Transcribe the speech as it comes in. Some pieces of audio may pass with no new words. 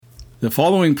The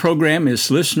following program is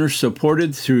listener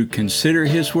supported through Consider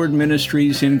His Word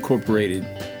Ministries, Incorporated.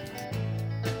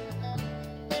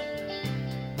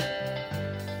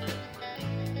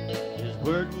 His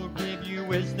Word will give you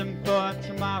wisdom for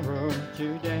tomorrow,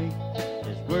 today.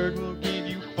 His Word will give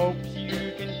you hope so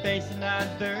you can face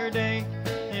another day.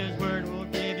 His Word will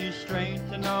give you strength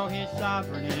to know He's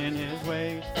sovereign in His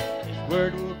ways. His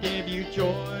Word will give you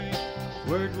joy. His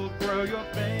Word will grow your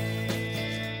faith.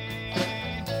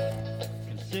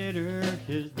 Consider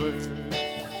His Word.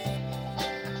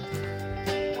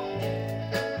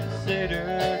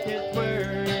 Consider His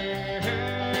Word.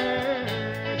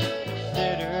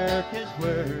 Consider His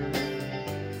Word.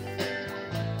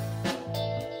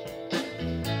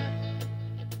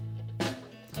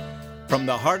 From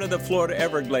the heart of the Florida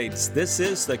Everglades, this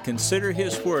is the Consider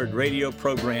His Word radio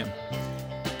program.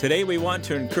 Today we want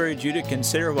to encourage you to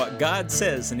consider what God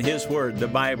says in His Word, the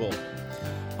Bible.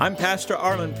 I'm Pastor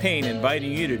Arlen Payne,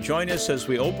 inviting you to join us as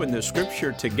we open the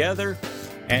Scripture together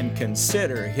and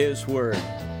consider His Word.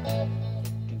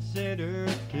 Consider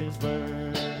His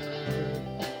Word.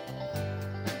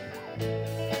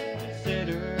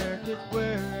 Consider His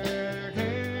Word.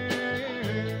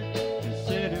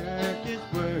 Consider His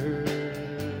Word.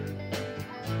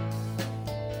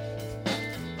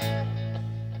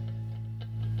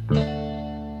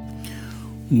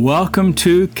 Welcome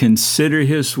to Consider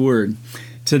His Word.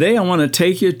 Today I want to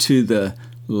take you to the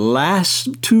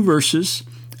last two verses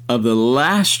of the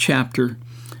last chapter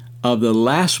of the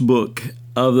last book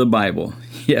of the Bible.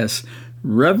 Yes,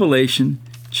 Revelation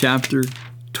chapter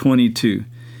 22.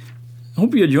 I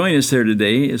hope you'll join us there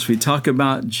today as we talk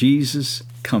about Jesus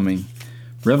coming.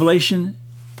 Revelation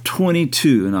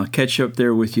 22, and I'll catch up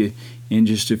there with you in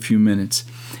just a few minutes.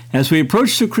 As we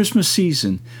approach the Christmas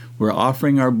season, we're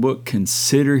offering our book,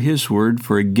 Consider His Word,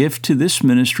 for a gift to this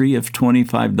ministry of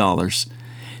 $25.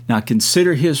 Now,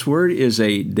 Consider His Word is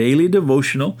a daily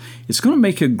devotional. It's going to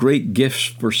make a great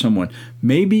gift for someone,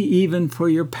 maybe even for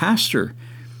your pastor.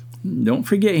 Don't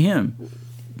forget him.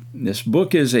 This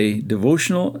book is a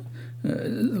devotional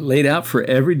laid out for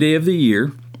every day of the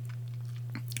year.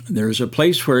 There's a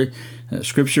place where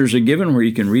scriptures are given where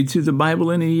you can read through the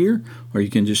Bible in a year, or you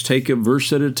can just take a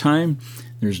verse at a time.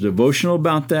 There's devotional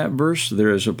about that verse.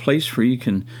 There is a place where you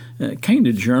can kind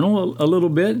of journal a little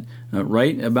bit,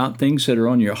 write about things that are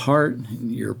on your heart,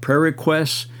 your prayer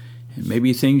requests, and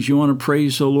maybe things you want to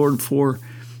praise the Lord for.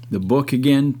 The book,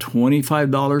 again,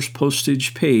 $25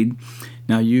 postage paid.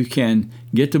 Now, you can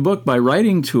get the book by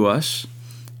writing to us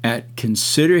at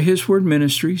Consider His Word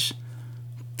Ministries,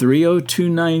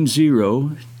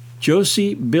 30290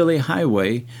 Josie Billy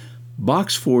Highway,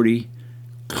 Box 40,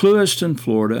 Clewiston,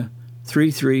 Florida,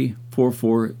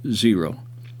 33440. Let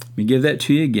me give that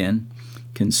to you again.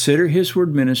 Consider His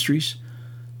Word Ministries,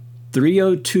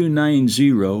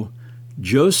 30290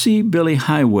 Josie Billy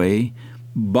Highway,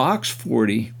 Box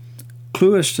 40,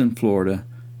 Clewiston, Florida,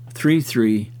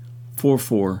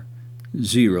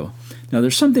 33440. Now,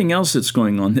 there's something else that's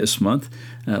going on this month.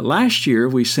 Last year,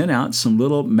 we sent out some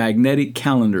little magnetic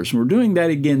calendars, and we're doing that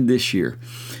again this year.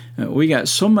 We got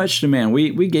so much demand.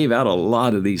 We gave out a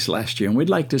lot of these last year, and we'd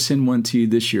like to send one to you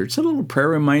this year. It's a little prayer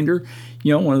reminder,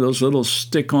 one of those little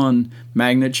stick-on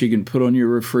magnets you can put on your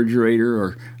refrigerator,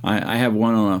 or I have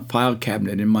one on a file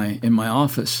cabinet in my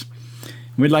office.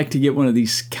 We'd like to get one of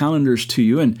these calendars to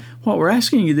you, and what we're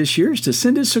asking you this year is to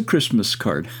send us a Christmas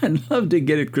card. I'd love to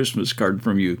get a Christmas card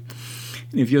from you.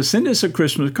 And if you'll send us a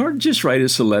Christmas card, just write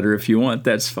us a letter if you want.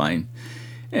 That's fine.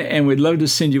 And we'd love to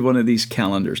send you one of these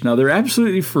calendars. Now, they're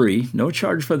absolutely free, no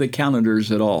charge for the calendars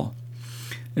at all.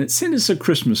 And send us a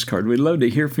Christmas card. We'd love to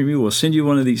hear from you. We'll send you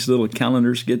one of these little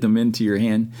calendars, get them into your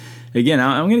hand. Again,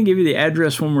 I'm going to give you the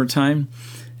address one more time.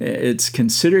 It's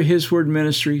Consider His Word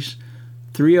Ministries,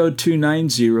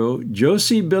 30290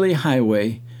 Josie Billy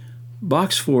Highway,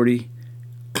 Box 40,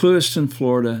 Clewiston,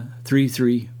 Florida,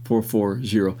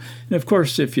 33440. And of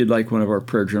course, if you'd like one of our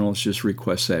prayer journals, just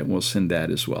request that and we'll send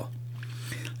that as well.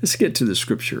 Let's get to the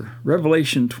scripture.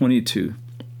 Revelation 22.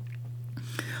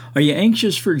 Are you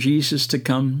anxious for Jesus to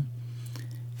come?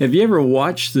 Have you ever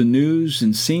watched the news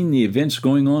and seen the events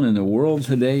going on in the world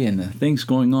today and the things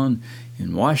going on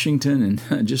in Washington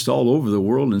and just all over the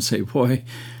world and say, boy,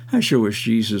 I sure wish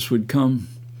Jesus would come?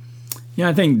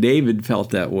 I think David felt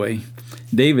that way.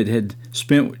 David had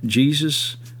spent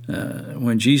Jesus,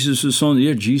 when Jesus was on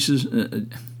the earth,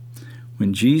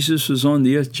 when Jesus was on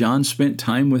the earth, John spent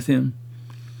time with him.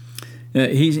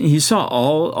 He saw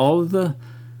all of the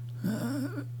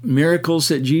miracles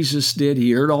that Jesus did.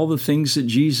 He heard all the things that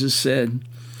Jesus said.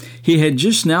 He had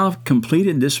just now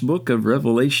completed this book of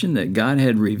Revelation that God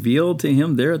had revealed to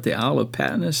him there at the Isle of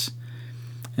Patmos.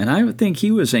 And I would think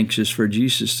he was anxious for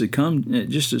Jesus to come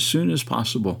just as soon as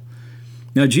possible.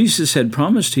 Now, Jesus had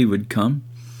promised he would come.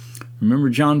 Remember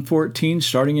John 14,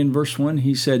 starting in verse 1,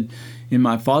 he said, "In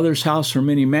my Father's house are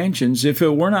many mansions. If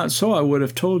it were not so, I would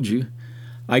have told you.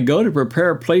 I go to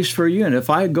prepare a place for you, and if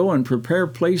I go and prepare a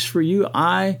place for you,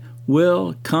 I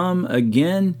will come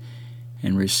again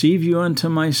and receive you unto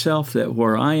myself, that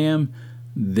where I am,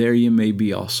 there you may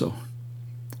be also."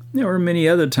 There were many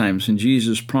other times when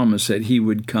Jesus promised that he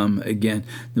would come again.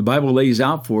 The Bible lays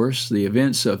out for us the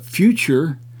events of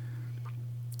future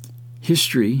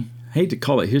history. I hate to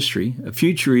call it history, of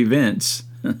future events.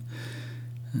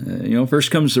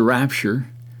 First comes the rapture.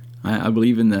 I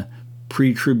believe in the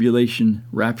pre-tribulation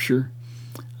rapture.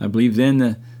 I believe then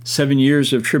the 7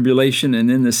 years of tribulation, and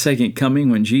then the second coming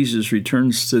when Jesus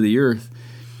returns to the earth.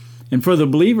 And for the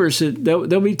believers,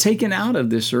 they'll be taken out of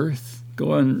this earth.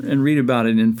 Go on and read about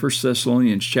it in 1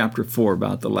 Thessalonians chapter 4,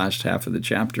 about the last half of the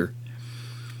chapter.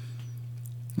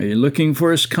 Are you looking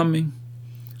for his coming?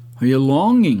 Are you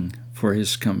longing for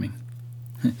his coming?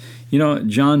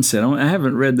 John said, I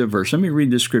haven't read the verse. Let me read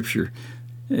the scripture.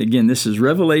 Again, this is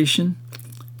Revelation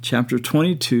chapter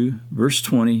 22, verse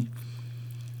 20.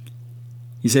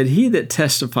 He said, "He that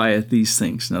testifieth these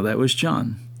things," now that was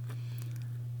John,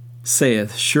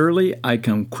 "saith, Surely I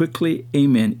come quickly,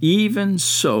 amen. Even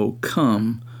so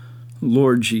come,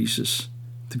 Lord Jesus.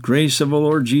 The grace of the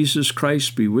Lord Jesus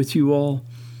Christ be with you all.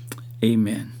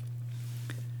 Amen."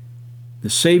 The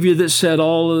Savior that said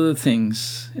all of the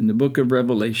things in the book of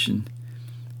Revelation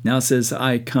now says,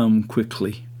 "I come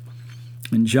quickly."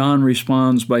 And John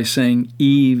responds by saying,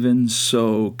 "Even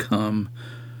so come,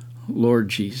 Lord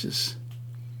Jesus."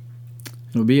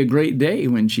 It'll be a great day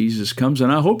when Jesus comes,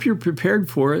 and I hope you're prepared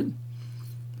for it.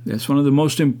 That's one of the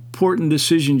most important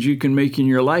decisions you can make in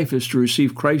your life, is to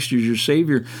receive Christ as your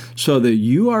Savior, so that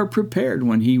you are prepared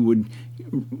when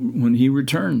He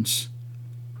returns.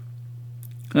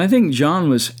 And I think John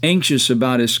was anxious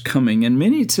about his coming, and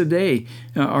many today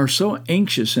are so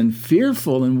anxious and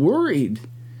fearful and worried.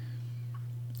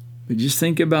 But just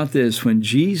think about this: when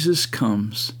Jesus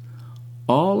comes,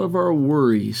 all of our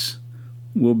worries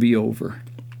will be over.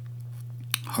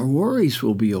 Our worries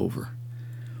will be over.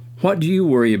 What do you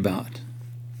worry about?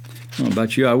 I don't know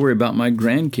about you, I worry about my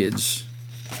grandkids.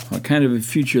 What kind of a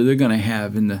future they're going to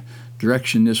have in the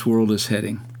direction this world is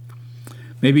heading.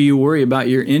 Maybe you worry about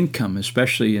your income,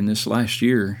 especially in this last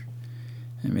year.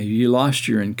 And maybe you lost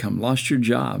your income, lost your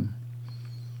job.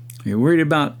 You're worried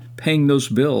about paying those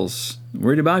bills,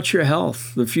 worried about your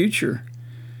health, the future.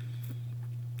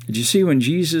 Did you see, when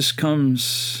Jesus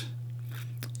comes,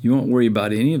 you won't worry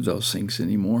about any of those things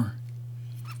anymore.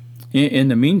 In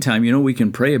the meantime, we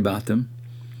can pray about them.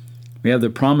 We have the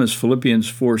promise, Philippians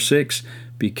 4:6,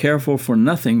 "Be careful for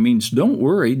nothing," means don't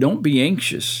worry, don't be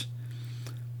anxious.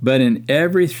 "But in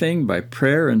everything by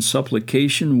prayer and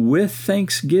supplication with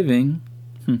thanksgiving,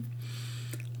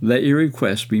 let your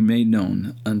requests be made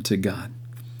known unto God."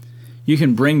 You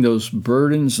can bring those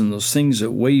burdens and those things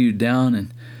that weigh you down, and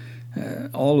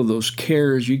all of those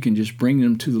cares, you can just bring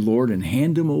them to the Lord and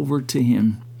hand them over to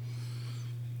Him.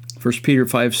 1 Peter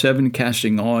 5:7,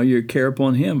 "Casting all your care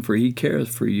upon Him, for He careth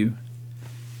for you."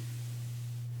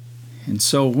 And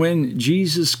so when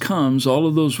Jesus comes, all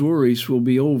of those worries will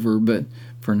be over, but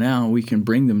for now we can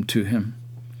bring them to Him.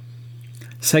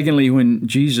 Secondly, when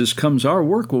Jesus comes, our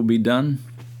work will be done.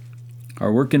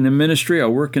 Our work in the ministry,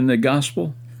 our work in the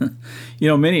gospel.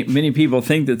 Many people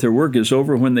think that their work is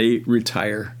over when they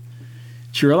retire.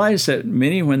 Do you realize that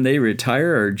many, when they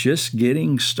retire, are just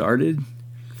getting started?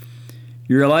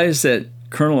 You realize that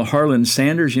Colonel Harlan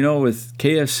Sanders, with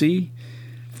KFC,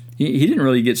 he didn't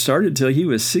really get started until he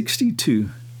was 62.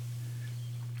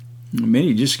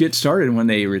 Many just get started when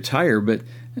they retire, but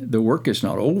the work is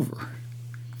not over.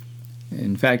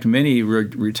 In fact, many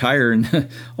retire and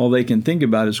all they can think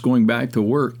about is going back to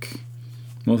work.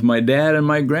 Both my dad and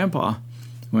my grandpa,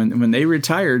 when they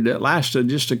retired, it lasted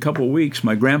just a couple of weeks.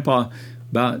 My grandpa,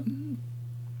 about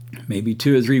maybe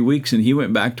 2 or 3 weeks, and he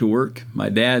went back to work. My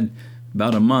dad,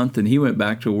 about a month, and he went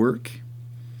back to work.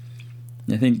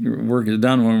 I think work is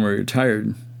done when we're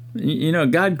retired.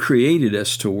 God created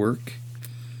us to work.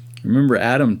 Remember,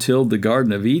 Adam tilled the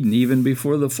Garden of Eden even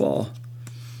before the fall.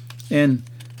 And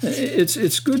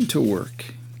it's good to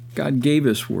work. God gave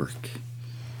us work.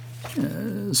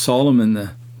 Solomon,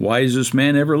 the wisest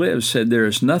man ever lived, said, "There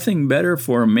is nothing better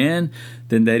for a man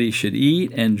than that he should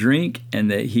eat and drink, and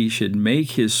that he should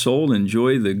make his soul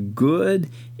enjoy the good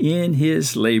in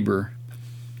his labor."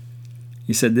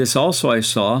 He said, "This also I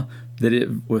saw, that it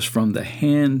was from the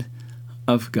hand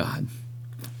of God."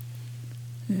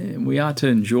 We ought to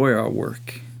enjoy our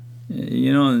work.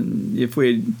 If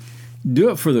we do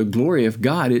it for the glory of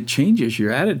God, it changes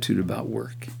your attitude about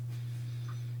work.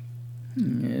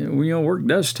 Work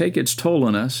does take its toll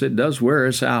on us. It does wear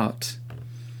us out.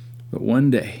 But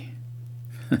one day,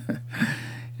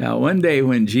 one day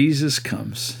when Jesus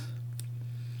comes,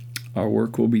 our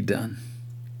work will be done.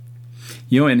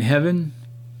 In heaven,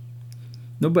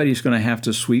 nobody's going to have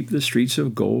to sweep the streets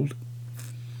of gold.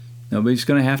 Nobody's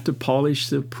going to have to polish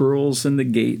the pearls and the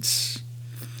gates.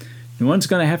 No one's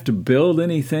going to have to build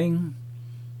anything.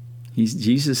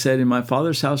 Jesus said, in my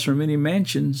Father's house are many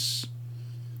mansions.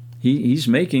 He's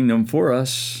making them for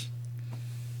us.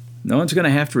 No one's going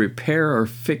to have to repair or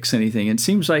fix anything. It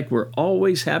seems like we're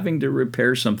always having to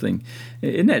repair something.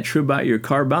 Isn't that true about your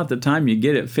car? About the time you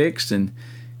get it fixed and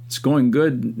it's going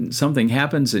good, something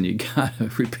happens and you got to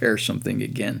repair something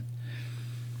again.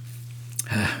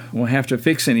 Won't have to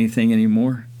fix anything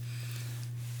anymore.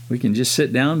 We can just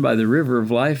sit down by the river of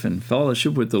life and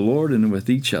fellowship with the Lord and with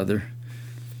each other.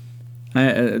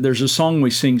 There's a song we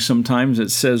sing sometimes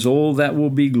that says, "Oh, that will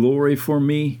be glory for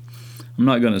me." I'm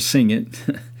not going to sing it.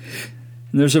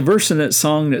 And there's a verse in that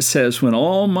song that says, "When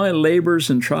all my labors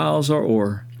and trials are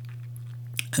o'er,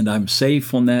 and I'm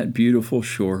safe on that beautiful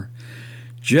shore,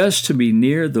 just to be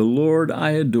near the Lord I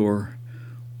adore,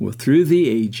 will through the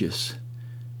ages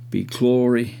be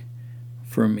glory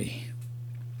for me."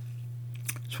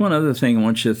 There's one other thing I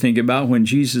want you to think about. When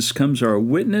Jesus comes, our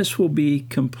witness will be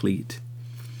complete.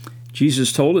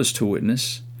 Jesus told us to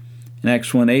witness. In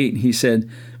Acts 1:8, he said,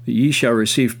 "But ye shall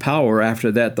receive power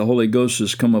after that the Holy Ghost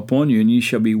is come upon you, and ye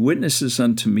shall be witnesses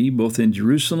unto me both in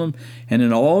Jerusalem and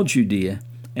in all Judea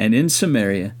and in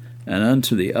Samaria and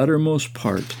unto the uttermost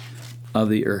part of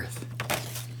the earth."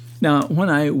 Now, when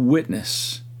I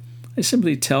witness, I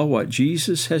simply tell what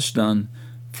Jesus has done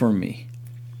for me,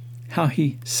 how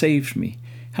he saved me,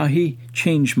 how he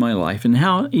changed my life, and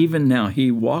how even now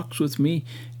he walks with me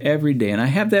every day. And I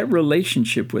have that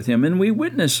relationship with him, and we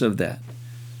witness of that.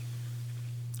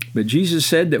 But Jesus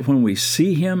said that when we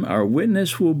see him, our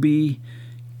witness will be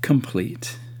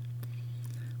complete.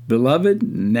 Beloved,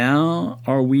 now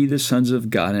are we the sons of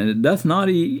God, and it doth not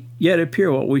yet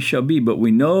appear what we shall be, but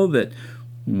we know that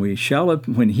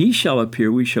when he shall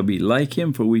appear, we shall be like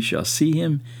him, for we shall see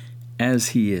him as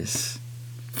he is.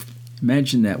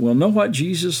 Imagine that. We'll know what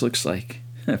Jesus looks like.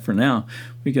 For now,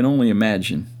 we can only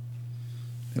imagine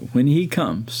that when he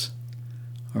comes,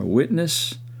 our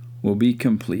witness will be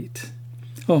complete.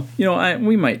 Oh,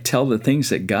 we might tell the things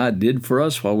that God did for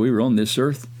us while we were on this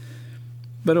earth,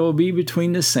 but it will be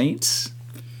between the saints.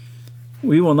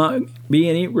 We will not be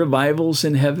any revivals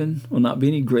in heaven, will not be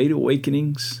any great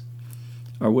awakenings.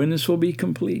 Our witness will be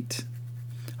complete.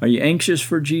 Are you anxious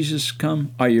for Jesus to come?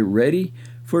 Are you ready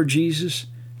for Jesus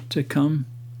to come?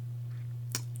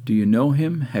 Do you know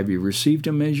him? Have you received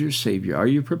him as your Savior? Are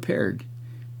you prepared?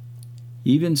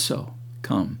 Even so,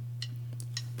 come,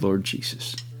 Lord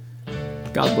Jesus.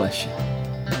 God bless you.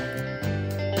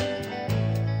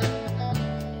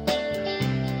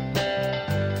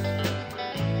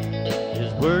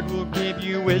 His word will give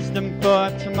you wisdom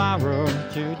for tomorrow,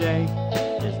 today.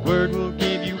 His word will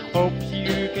give you hope so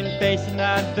you can face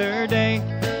another day.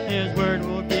 His word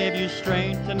will give you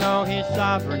strength to know he's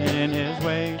sovereign in his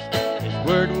ways. His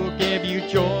word will give you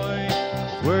joy.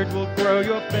 His word will grow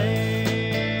your faith.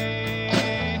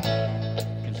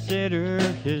 Consider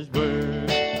his word.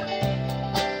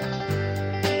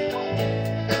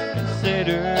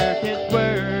 Consider his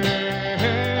word.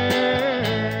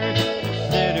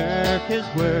 Consider his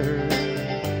word.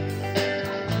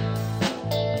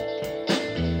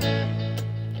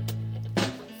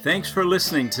 Thanks for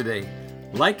listening today.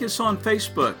 Like us on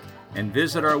Facebook and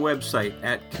visit our website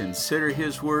at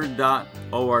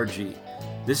considerhisword.org.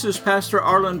 This is Pastor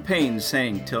Arlen Payne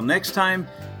saying, till next time,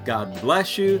 God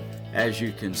bless you as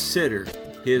you consider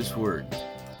his word.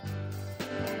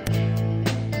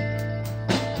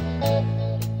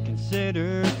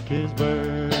 Consider his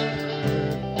word.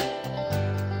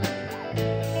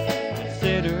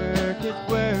 Consider his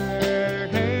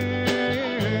word.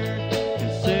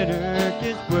 Consider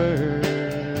his word.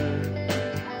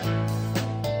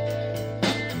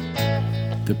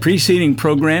 The preceding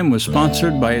program was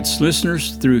sponsored by its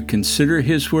listeners through Consider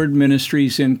His Word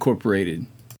Ministries, Incorporated.